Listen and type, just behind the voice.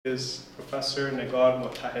Is Professor Negar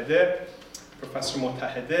Mottahedeh. Professor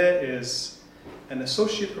Mottahedeh is an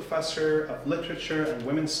associate professor of literature and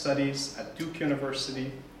women's studies at Duke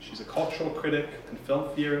University. She's a cultural critic and film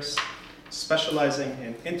theorist, specializing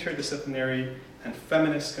in interdisciplinary and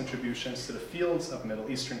feminist contributions to the fields of Middle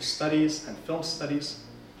Eastern studies and film studies.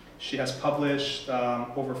 She has published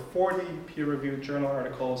over 40 peer-reviewed journal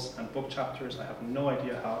articles and book chapters. I have no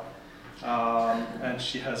idea how. And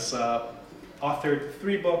she has authored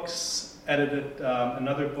 3 books, edited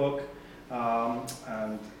another book,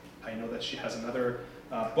 and I know that she has another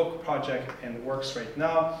book project in the works right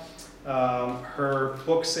now. Her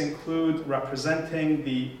books include Representing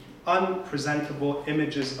the Unpresentable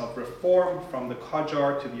Images of Reform from the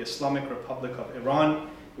Qajar to the Islamic Republic of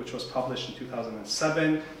Iran, which was published in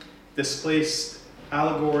 2007. Displaced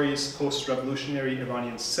Allegories, Post-Revolutionary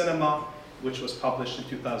Iranian Cinema, which was published in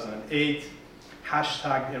 2008.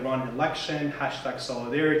 Hashtag Iran Election, Hashtag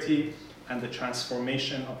Solidarity, and the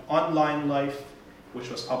Transformation of Online Life, which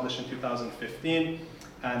was published in 2015.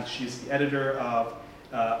 And she's the editor of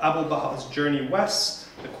Abu Baha's Journey West,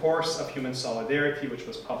 The Course of Human Solidarity, which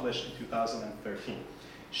was published in 2013.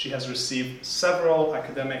 She has received several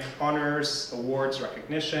academic honors, awards,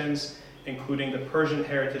 recognitions, including the Persian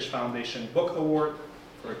Heritage Foundation Book Award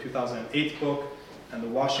for her 2008 book, and the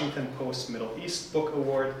Washington Post Middle East Book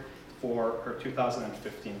Award for her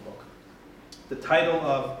 2015 book. The title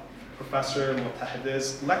of Professor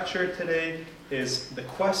Mottahedeh's lecture today is The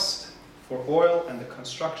Quest for Oil and the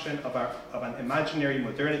Construction of an Imaginary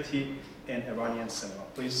Modernity in Iranian Cinema.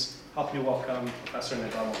 Please help me welcome Professor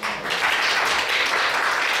Negar Mottahedeh.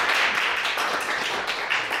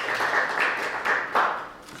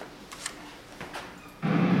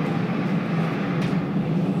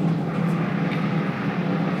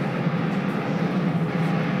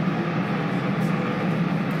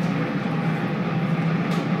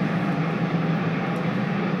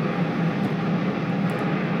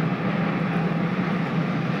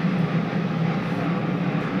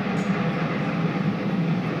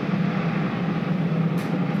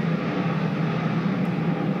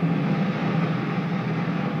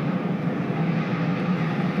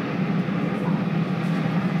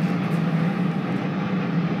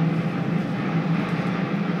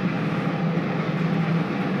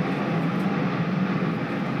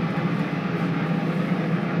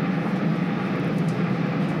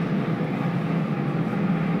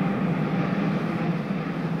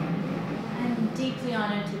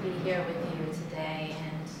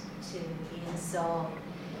 Seoul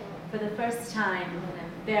for the first time in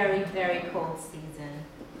a very, very cold season.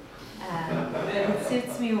 It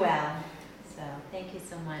suits me well. So thank you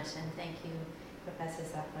so much, and thank you, Professor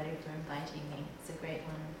Safari, for inviting me. It's a great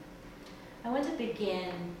honor. I want to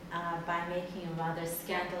begin by making a rather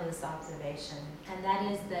scandalous observation, and that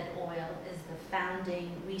is that oil is the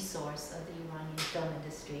founding resource of the Iranian film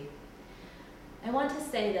industry. I want to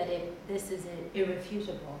say that this is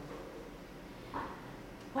irrefutable.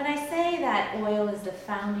 When I say that oil is the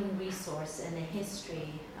founding resource in the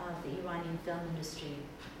history of the Iranian film industry,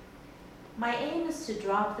 my aim is to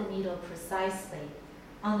drop the needle precisely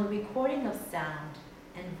on the recording of sound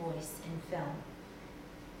and voice in film.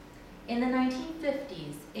 In the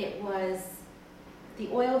 1950s, it was the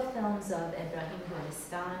oil films of Ibrahim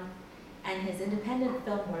Gulistan and his independent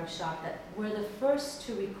film workshop that were the first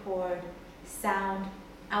to record sound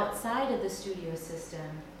outside of the studio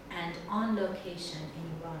system and on location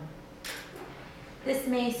in Iran. This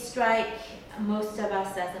may strike most of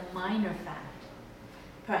us as a minor fact,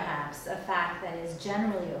 perhaps a fact that is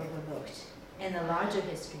generally overlooked in the larger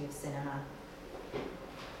history of cinema.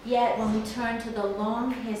 Yet when we turn to the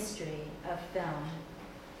long history of film,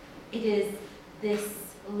 it is this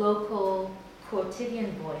local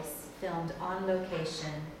quotidian voice filmed on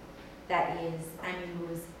location that is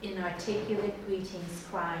Amir's inarticulate greetings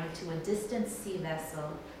cry to a distant sea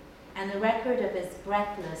vessel, and the record of his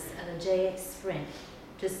breathless elegiac sprint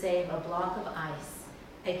to save a block of ice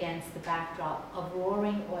against the backdrop of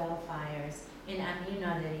roaring oil fires in Amir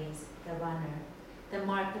Naderi's The Runner, that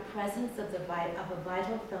marked the presence of a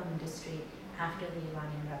vital film industry after the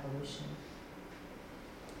Iranian Revolution.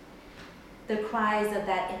 The cries of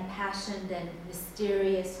that impassioned and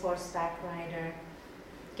mysterious horseback rider,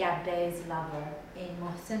 Gabbe's lover, in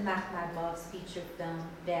Mohsen Makhmalbaf's feature film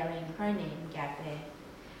bearing her name, Gabbe,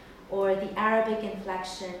 or the Arabic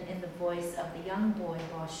inflection in the voice of the young boy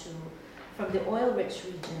Bashu from the oil-rich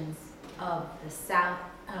regions of the south,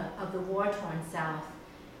 of the war-torn south.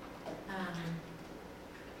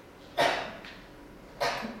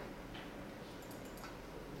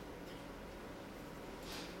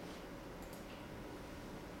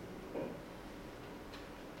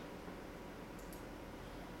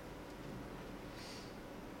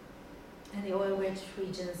 the oil-rich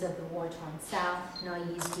regions of the war-torn south,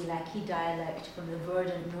 Naiz Gilaki dialect from the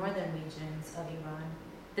verdant northern regions of Iran,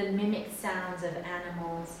 the mimicked sounds of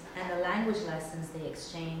animals, and the language lessons they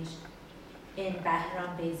exchanged in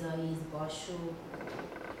Bahram Bezai's Bashu,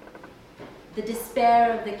 the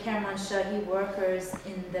despair of the Kermanshahi workers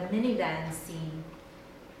in the minivan scene,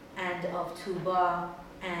 and of Tuba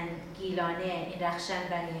and Gilane in Rakhshan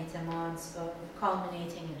Bani Etemad's,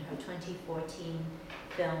 culminating in her 2014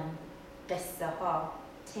 film Qissaha,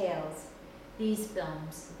 Tales. These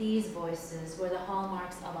films, these voices were the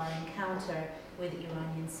hallmarks of our encounter with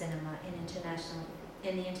Iranian cinema in the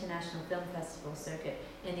International Film Festival circuit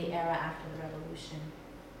in the era after the revolution.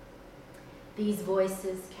 These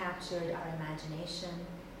voices captured our imagination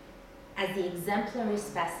as the exemplary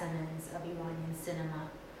specimens of Iranian cinema,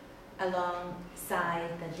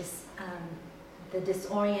 alongside the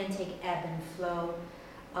disorienting ebb and flow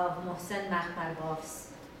of Mohsen Makhmarbof's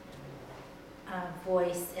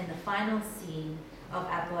voice in the final scene of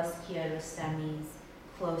Abbas Kiarostami's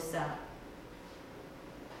Close Up,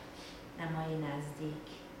 Namaye Nazdik,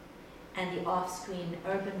 and the off-screen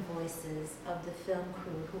urban voices of the film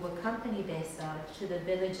crew who accompany Behzad to the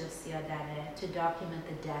village of Siadare to document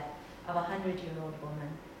the death of a 100-year-old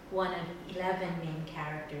woman, one of 11 main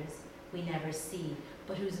characters we never see,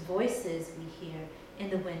 but whose voices we hear in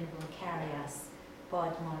The Wind Will Carry Us,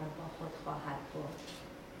 Bad ma ro ba khod khwahad burd.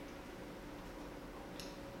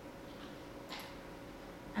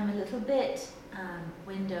 I'm a little bit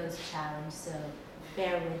Windows challenged, so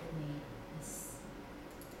bear with me.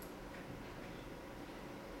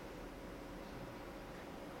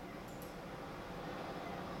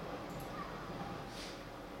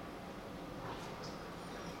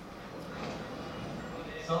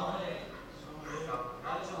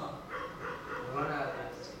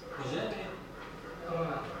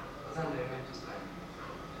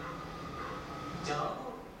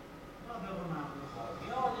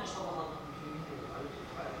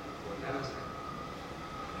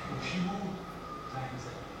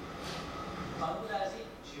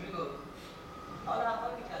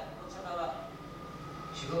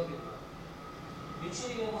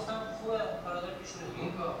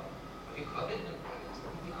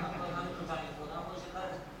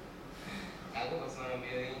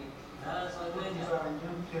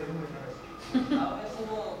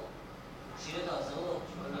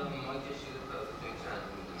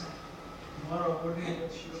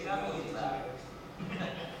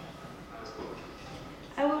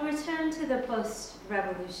 I will return to the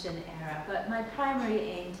post-revolution era, but my primary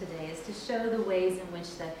aim today is to show the ways in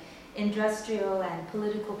which the industrial and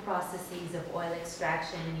political processes of oil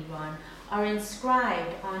extraction in Iran are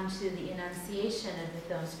inscribed onto the enunciation of the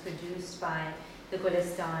films produced by the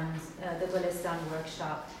Gulistan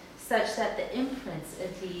workshop, such that the imprints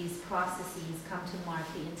of these processes come to mark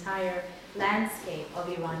the entire landscape of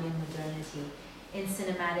Iranian modernity in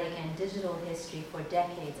cinematic and digital history for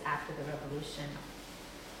decades after the revolution.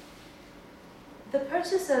 The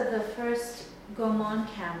purchase of the first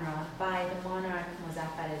Gaumont camera by the monarch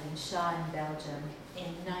Mozaffer-Eddin Shah in Belgium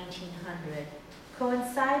in 1900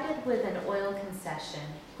 coincided with an oil concession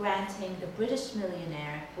granting the British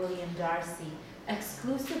millionaire William Darcy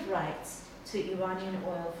exclusive rights to Iranian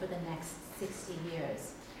oil for the next 60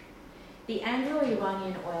 years. The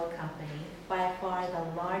Anglo-Iranian Oil Company, by far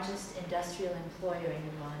the largest industrial employer in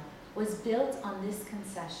Iran, was built on this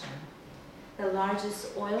concession. The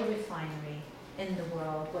largest oil refinery in the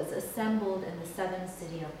world was assembled in the southern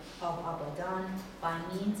city of Abadan by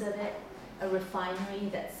means of it, a refinery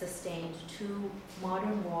that sustained 2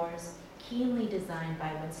 modern wars keenly designed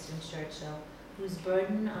by Winston Churchill, whose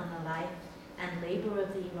burden on the life and labor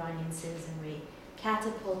of the Iranian citizenry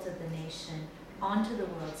catapulted the nation onto the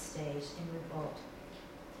world stage in revolt.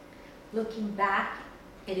 Looking back,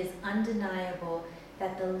 it is undeniable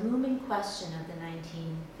that the looming question of the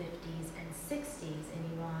 1950s and 60s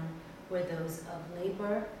in Iran were those of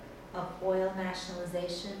labor, of oil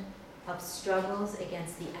nationalization, of struggles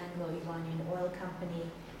against the Anglo-Iranian Oil Company,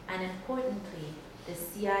 and importantly, the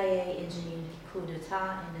CIA-engineered coup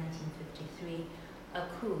d'etat in 1953, a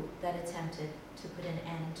coup that attempted to put an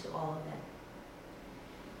end to all of it.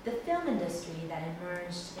 The film industry that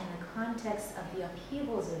emerged in the context of the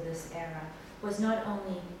upheavals of this era was not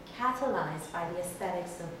only catalyzed by the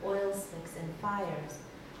aesthetics of oil slicks and fires,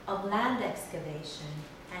 of land excavation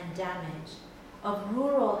and damage, of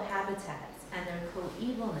rural habitats and their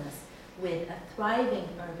coevalness with a thriving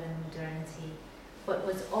urban modernity, but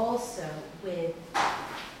was also with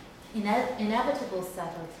inevitable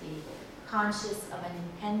subtlety, conscious of an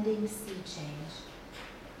impending sea change.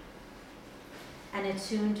 and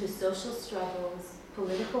attuned to social struggles,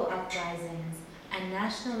 political uprisings, and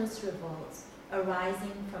nationalist revolts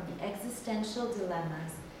arising from the existential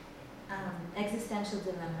dilemmas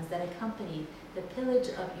that accompanied the pillage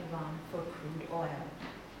of Iran for crude oil.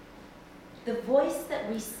 The voice that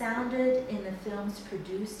resounded in the films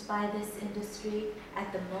produced by this industry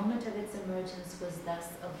at the moment of its emergence was thus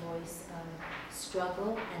a voice of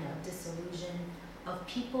struggle and of disillusion, of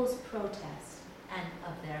people's protest and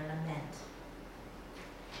of their lament.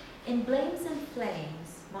 In Blames and Flames,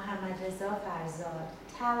 Mohammad Reza Farzad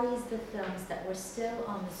tallies the films that were still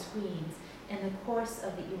on the screens in the course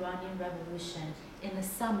of the Iranian Revolution in the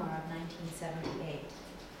summer of 1978.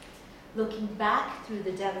 Looking back through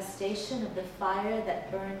the devastation of the fire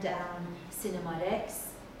that burned down Cinema Rex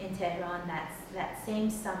in Tehran that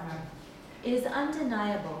same summer, it is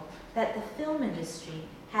undeniable that the film industry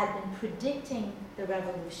had been predicting the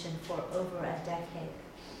revolution for over a decade.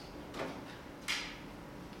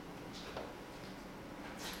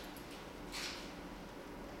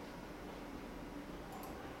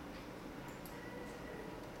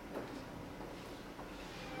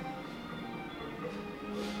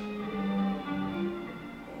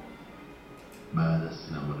 بعد از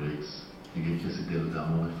سینما رکس دیگه کسی دل و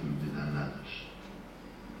دماغ فیلم دیدن نداشت.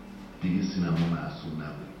 دیگه سینما معصوم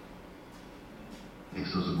نبود.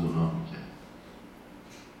 احساس گناه میکرد.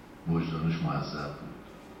 وجدانش معذب بود.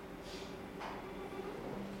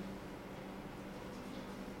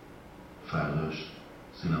 فرداش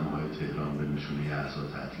سینماهای تهران به نشونه اعضا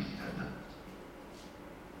تعطیل کردن.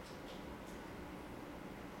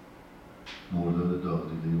 مرداد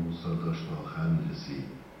داغدیده اون سال داشت به آخر میرسید،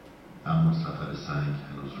 اما سفر سنگ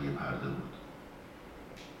هنوز روی پرده بود.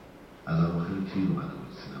 از اواخر تیر اومده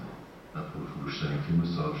بود سینما و پرفروشترین فیلم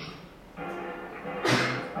سال شد.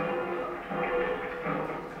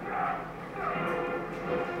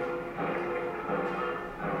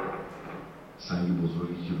 سنگ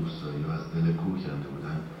بزرگی که روستایی‌ها از دل کوه کنده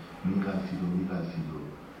بودن می‌غلتید و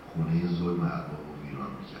خونه ظلم ارباب رو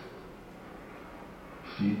ویران می‌کرد.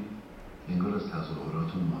 فیلم انگار از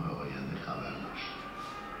تظاهرات ماه آینده خبر داشت.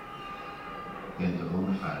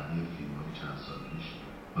 انتقام فردی فیلم‌های چند سال پیش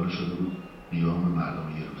حالا شده بود قیام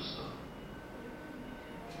مردم یه روستا.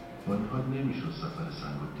 با این حال نمیشد سفر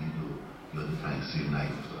سنگ رو دید و یاد تنگسیر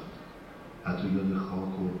نیفتاد. حتی یاد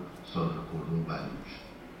خاک و سالخ خورده و بلوچ،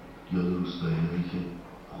 یاد روستایی‌هایی که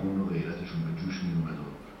خون و غیرتشون به جوش می‌اومد و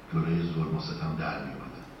جلوی ظلم و ستم در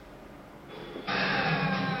می‌آمدن.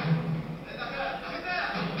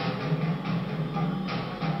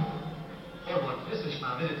 قربان اسمش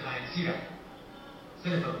محمد تنگسیره.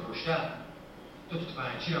 سنت رو کشتن، دو تا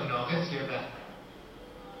تفنگچی هم ناقص کردن،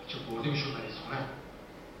 چه برده میشون بریزونن.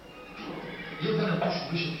 یه زنم تو شورش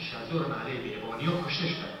پیش از دور محله بیعبانی ها کشته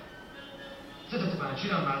شدن. سه تا تفنگچی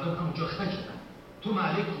هم مردم همونجا خفن کردن. تو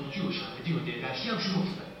محله کوچی و شهدی و دیدشتی هم شروع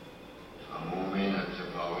کردن. تمام این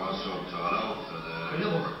اتفاقات صبح تا حالا افتاده؟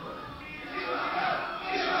 بله بخور.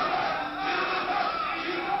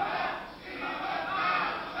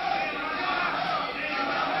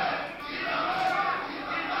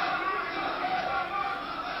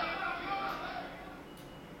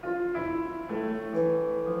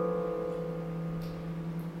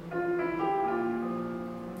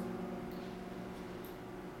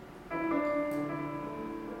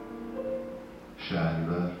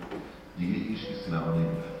 شهریور دیگه هیچکی سینما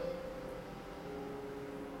نمیرفت.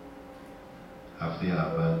 هفته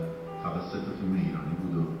اول فقط 3 تا فیلم ایرانی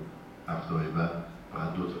بود و هفته‌های بعد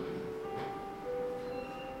فقط 2 تا فیلم.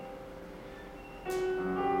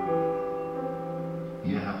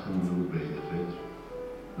 یه هفته مونده بود به عید فطر،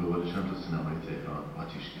 دوباره چند تا سینمای تهران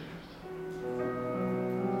آتیش گرفت.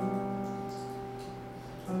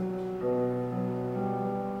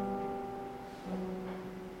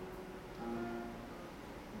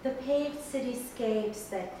 The paved cityscapes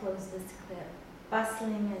that close this clip,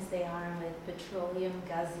 bustling as they are with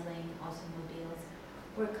petroleum-guzzling automobiles,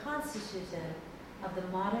 were constitutive of the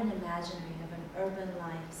modern imaginary of an urban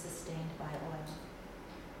life sustained by oil.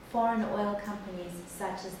 Foreign oil companies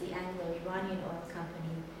such as the Anglo-Iranian Oil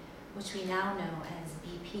Company, which we now know as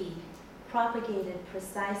BP, propagated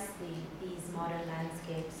precisely these modern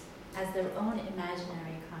landscapes as their own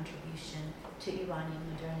imaginary contribution to Iranian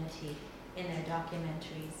modernity in their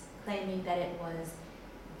documentaries, claiming that it was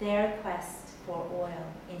their quest for oil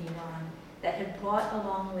in Iran that had brought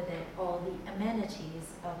along with it all the amenities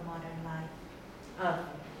of modern life,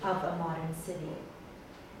 of a modern city.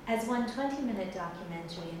 As one 20-minute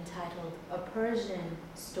documentary entitled A Persian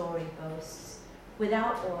Story boasts,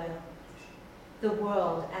 without oil, the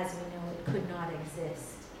world as we know it could not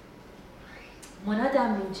exist. Mona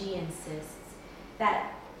Damrouji insists that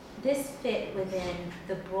This fit within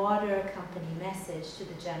the broader company message to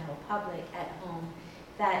the general public at home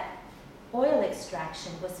that oil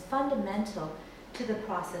extraction was fundamental to the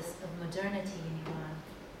process of modernity in Iran.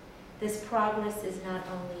 This progress is not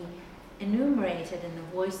only enumerated in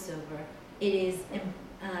the voiceover, it is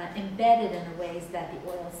embedded in the ways that the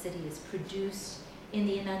oil city is produced in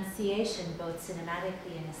the enunciation, both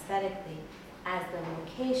cinematically and aesthetically, as the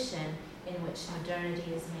location in which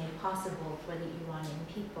modernity is made possible for the Iranian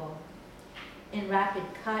people. In rapid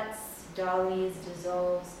cuts, dollies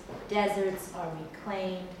dissolves, deserts are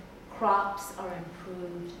reclaimed, crops are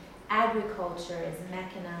improved, agriculture is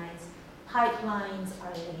mechanized, pipelines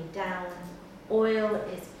are laid down, oil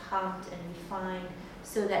is pumped and refined,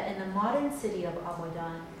 so that in the modern city of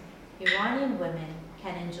Abadan, Iranian women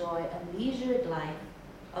can enjoy a leisured life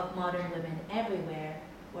of modern women everywhere,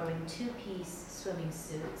 wearing two-piece swimming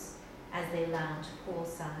suits as they lounge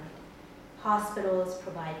poolside. Hospitals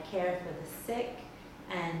provide care for the sick,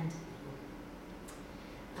 and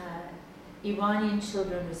Iranian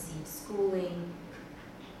children receive schooling.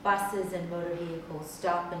 Buses and motor vehicles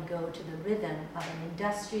stop and go to the rhythm of an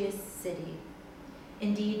industrious city.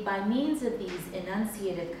 Indeed, by means of these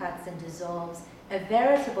enunciated cuts and dissolves, a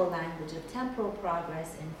veritable language of temporal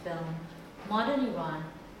progress in film, modern Iran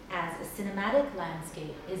as a cinematic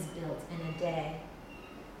landscape is built in a day.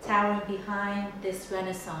 Towering behind this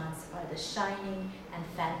renaissance are the shining and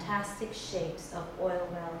fantastic shapes of oil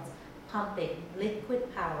wells pumping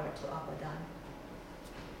liquid power to Abadan.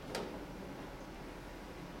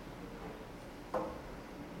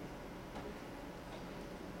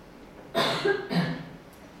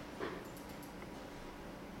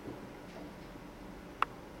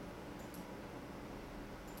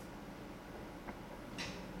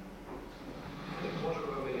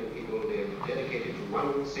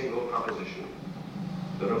 One single proposition,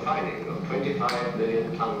 the refining of 25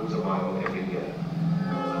 million tons of oil every year.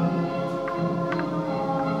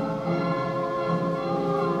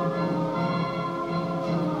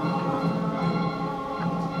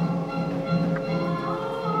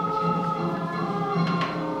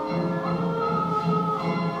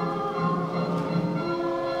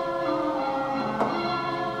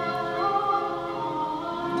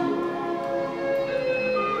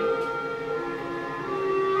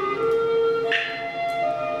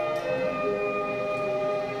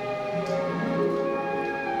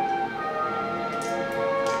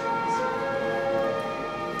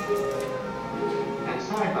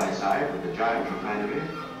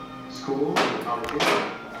 Schools and colleges,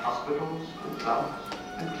 hospitals and clubs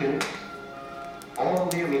and clinics, all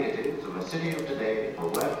the amenities of a city of today for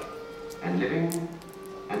work and living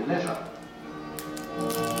and leisure.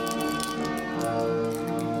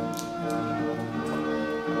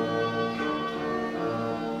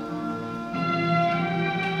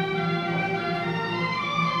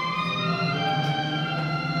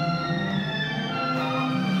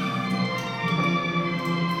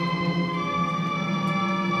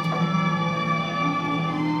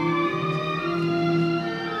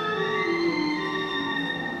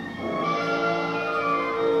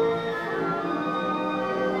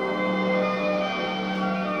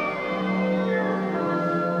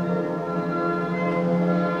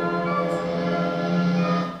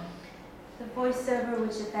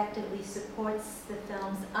 Which effectively supports the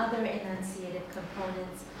film's other enunciated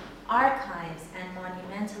components, archives and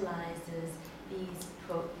monumentalizes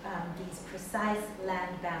these precise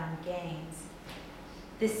land-bound gains.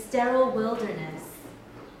 This sterile wilderness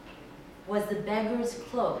was the beggar's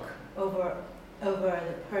cloak over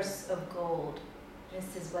the purse of gold.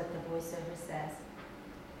 This is what the voiceover says.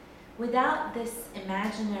 Without this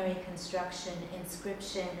imaginary construction,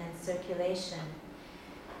 inscription, and circulation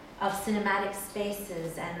of cinematic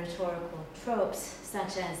spaces and rhetorical tropes,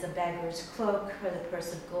 such as the beggar's cloak or the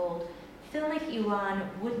purse of gold, filmic Iran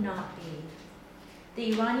would not be.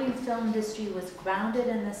 The Iranian film industry was grounded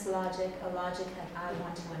in this logic, a logic that I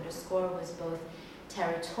want to underscore was both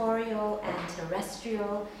territorial and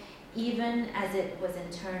terrestrial, even as it was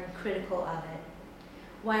in turn critical of it.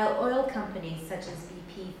 While oil companies such as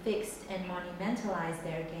BP fixed and monumentalized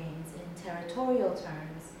their gains in territorial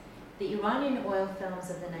terms, the Iranian oil films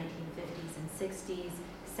of the 1950s and 60s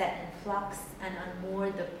set in flux and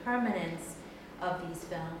unmoored the permanence of these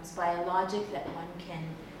films by a logic that one can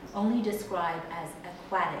only describe as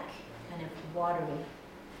aquatic, kind of watery.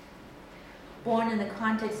 Born in the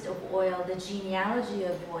context of oil, the genealogy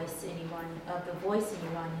of the voice in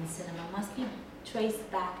Iranian cinema must be traced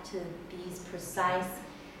back to these precise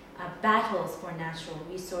battles for natural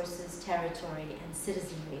resources, territory, and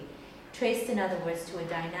citizenry. Traced, in other words, to a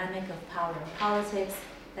dynamic of power and politics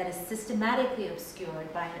that is systematically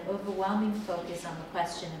obscured by an overwhelming focus on the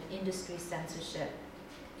question of industry censorship.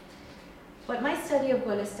 What my study of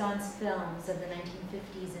Golestan's films of the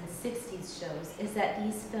 1950s and 60s shows is that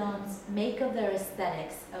these films make of their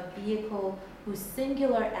aesthetics a vehicle whose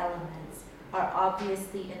singular elements are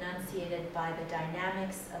obviously enunciated by the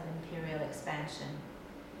dynamics of imperial expansion.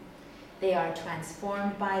 They are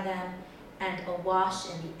transformed by them and awash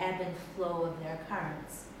in the ebb and flow of their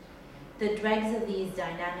currents. The dregs of these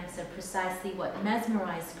dynamics are precisely what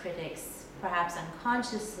mesmerized critics, perhaps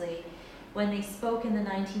unconsciously, when they spoke in the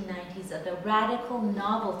 1990s of the radical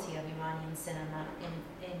novelty of Iranian cinema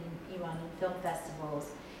in Iranian film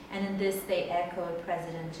festivals. And in this, they echoed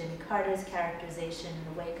President Jimmy Carter's characterization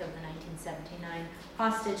in the wake of the 1979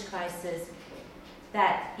 hostage crisis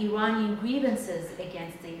that Iranian grievances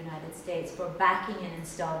against the United States for backing an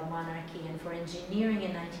installed monarchy and for engineering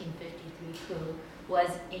a 1953 coup was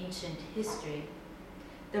ancient history.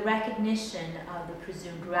 The recognition of the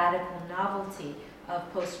presumed radical novelty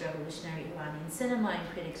of post-revolutionary Iranian cinema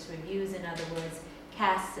in critics' reviews, in other words,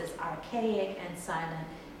 casts as archaic and silent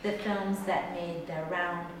the films that made their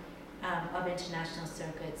round of international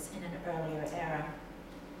circuits in an earlier era,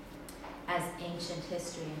 as ancient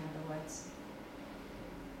history, in other words.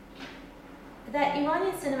 That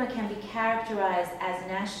Iranian cinema can be characterized as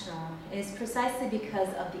national is precisely because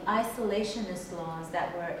of the isolationist laws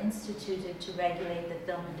that were instituted to regulate the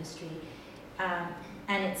film industry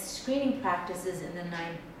and its screening practices in the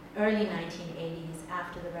early 1980s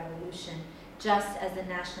after the revolution, just as the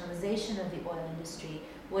nationalization of the oil industry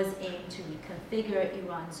was aimed to reconfigure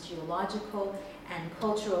Iran's geological and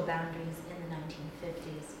cultural boundaries in the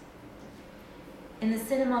 1950s. In the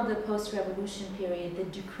cinema of the post-revolution period, the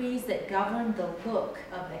decrees that governed the look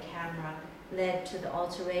of the camera led to the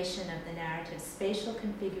alteration of the narrative's spatial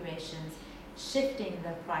configurations, shifting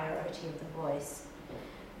the priority of the voice.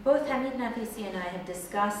 Both Hamid Nafisi and I have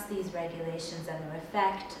discussed these regulations and their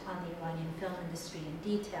effect on the Iranian film industry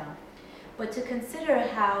in detail. But to consider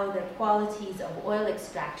how the qualities of oil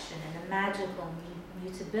extraction and the magical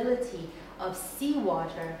mutability of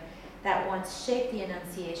seawater that once shaped the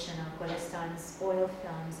enunciation of Golestan's oil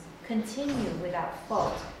films continue without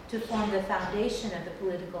fault to form the foundation of the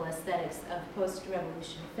political aesthetics of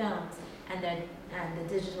post-revolution films and the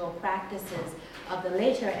digital practices of the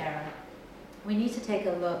later era, we need to take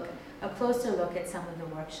a closer look at some of the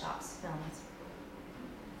workshop's films.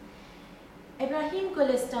 Ibrahim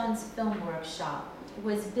Golestan's film workshop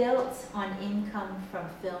was built on income from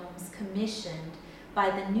films commissioned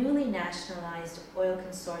by the newly nationalized oil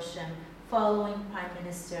consortium following Prime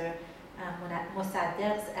Minister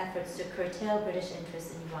Mossadegh's efforts to curtail British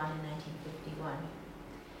interests in Iran in 1951.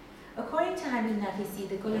 According to Hamid Nafisi,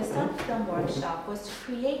 the Golestan Film Workshop was to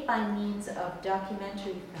create by means of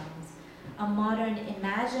documentary films a modern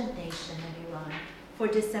imagination of Iran for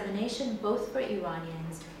dissemination both for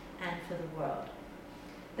Iranians and for the world.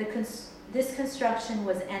 This construction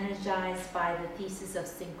was energized by the thesis of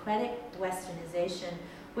syncretic westernization,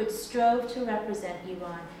 which strove to represent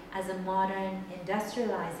Iran as a modern,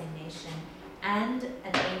 industrializing nation and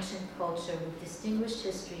an ancient culture with distinguished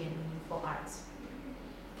history and meaningful arts.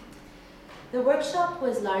 The workshop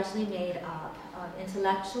was largely made up of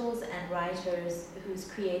intellectuals and writers whose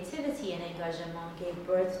creativity and engagement gave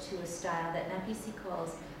birth to a style that Nafisi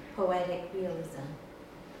calls poetic realism.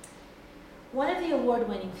 One of the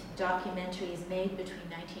award-winning documentaries made between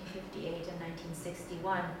 1958 and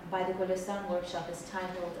 1961 by the Golestan Workshop is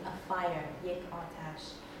titled A Fire, Yek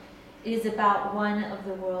Atash. It is about one of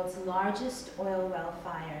the world's largest oil well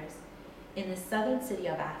fires in the southern city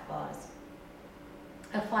of Ahvaz.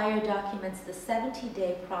 A Fire documents the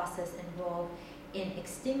 70-day process involved in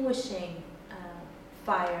extinguishing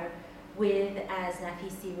fire with, as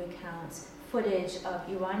Nafisi recounts, footage of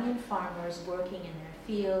Iranian farmers working in their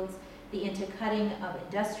fields, the intercutting of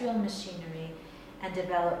industrial machinery and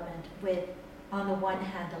development with, on the one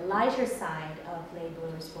hand, the lighter side of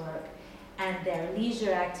laborers' work and their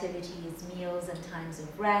leisure activities, meals and times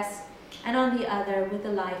of rest, and on the other, with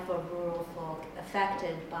the life of rural folk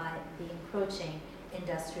affected by the encroaching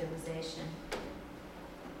industrialization.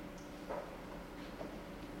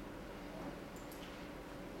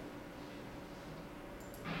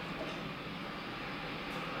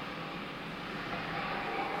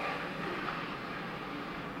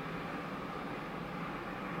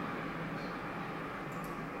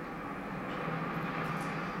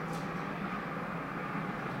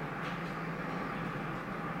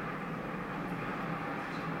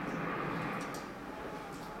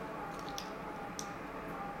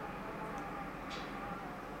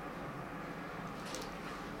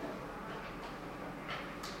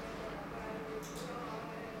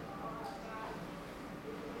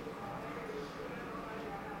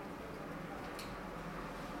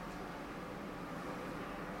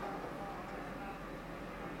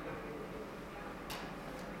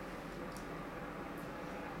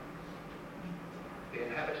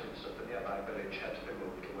 village had to be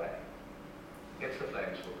moved away. If the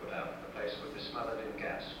flames were put out, the place would be smothered in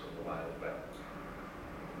gas from the wild well.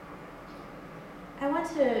 I want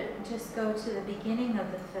to just go to the beginning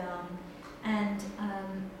of the film and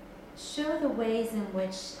show the ways in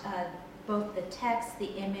which both the text,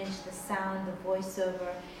 the image, the sound, the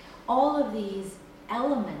voiceover, all of these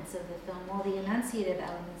elements of the film, all the enunciative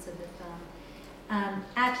elements of the film,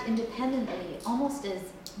 act independently, almost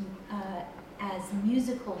as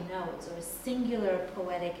musical notes or singular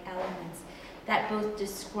poetic elements that both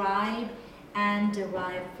describe and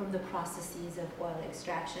derive from the processes of oil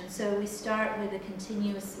extraction. So we start with a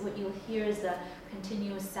continuous, what you'll hear is the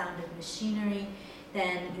continuous sound of machinery.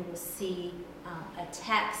 Then you will see a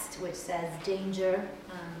text which says danger,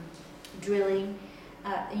 drilling.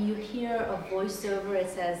 You hear a voiceover, it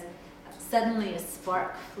says suddenly a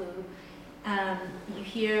spark flew. You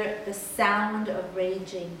hear the sound of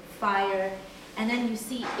raging fire, and then you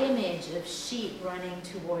see image of sheep running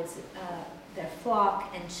towards their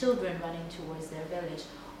flock and children running towards their village.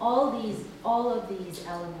 All of these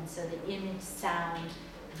elements, so the image, sound,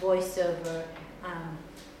 voiceover,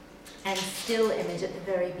 and still image at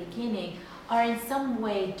the very beginning, are in some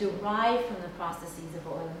way derived from the processes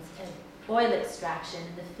of oil extraction.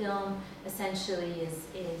 And the film essentially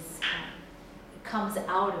comes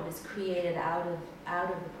out of, is created out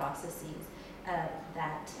of the processes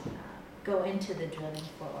that go into the drilling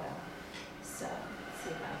for oil. So let's see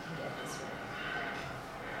if I can get this right.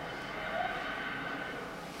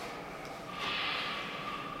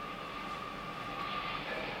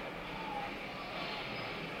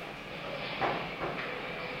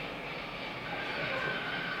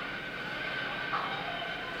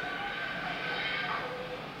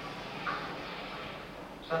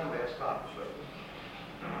 Suddenly a spark flew.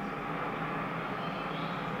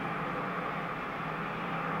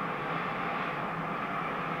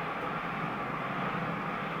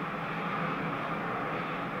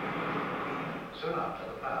 Soon after,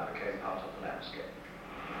 the fire became part of the landscape.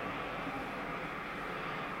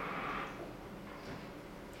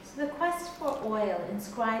 So the quest for oil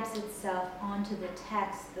inscribes itself onto the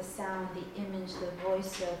text, the sound, the image, the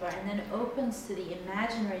voiceover, and then opens to the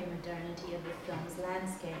imaginary modernity of the film's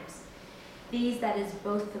landscapes. These, that is,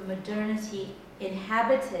 both the modernity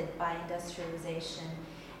inhabited by industrialization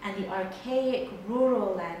and the archaic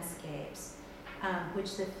rural landscapes,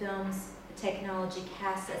 which the film's technology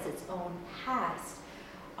casts as its own past,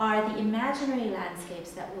 are the imaginary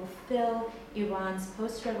landscapes that will fill Iran's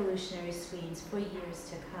post-revolutionary screens for years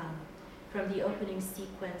to come, from the opening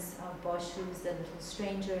sequence of Boshu's The Little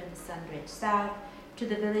Stranger in the sun-drenched south to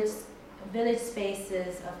the village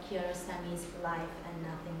spaces of Kiarostami's Life and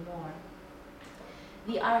Nothing More.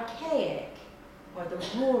 The archaic, or the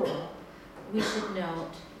rural, we should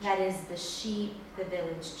note, that is the sheep, the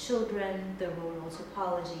village children, the rural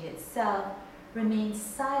topology itself, remains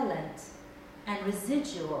silent and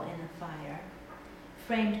residual in the fire,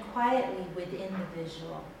 framed quietly within the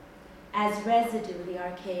visual. As residue, the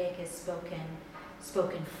archaic is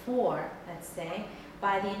spoken for, let's say,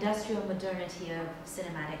 by the industrial modernity of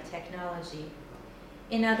cinematic technology.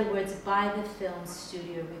 In other words, by the film's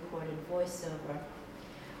studio recorded voiceover.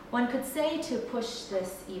 One could say, to push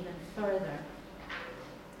this even further,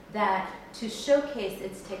 that to showcase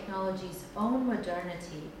its technology's own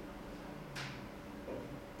modernity,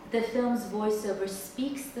 the film's voiceover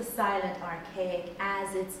speaks the silent archaic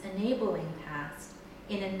as its enabling past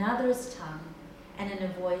in another's tongue and in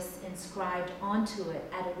a voice inscribed onto it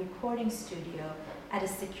at a recording studio at a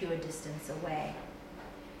secure distance away.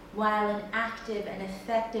 While an active and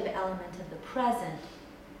effective element of the present,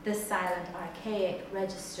 the silent archaic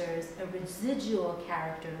registers a residual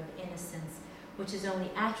character of innocence which is only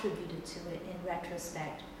attributed to it in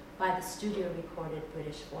retrospect by the studio-recorded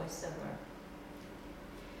British voiceover.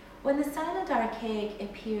 When the silent archaic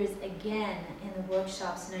appears again in the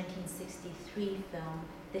workshop's 1963 film,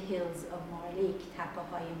 The Hills of Marlik,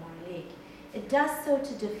 Tapahay Marlik, it does so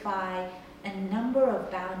to defy a number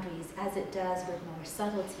of boundaries, as it does with more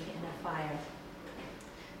subtlety in a fire.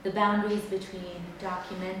 The boundaries between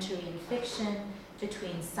documentary and fiction,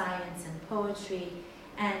 between science and poetry,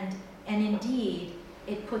 and indeed,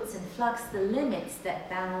 it puts in flux the limits that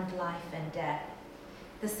bound life and death.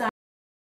 The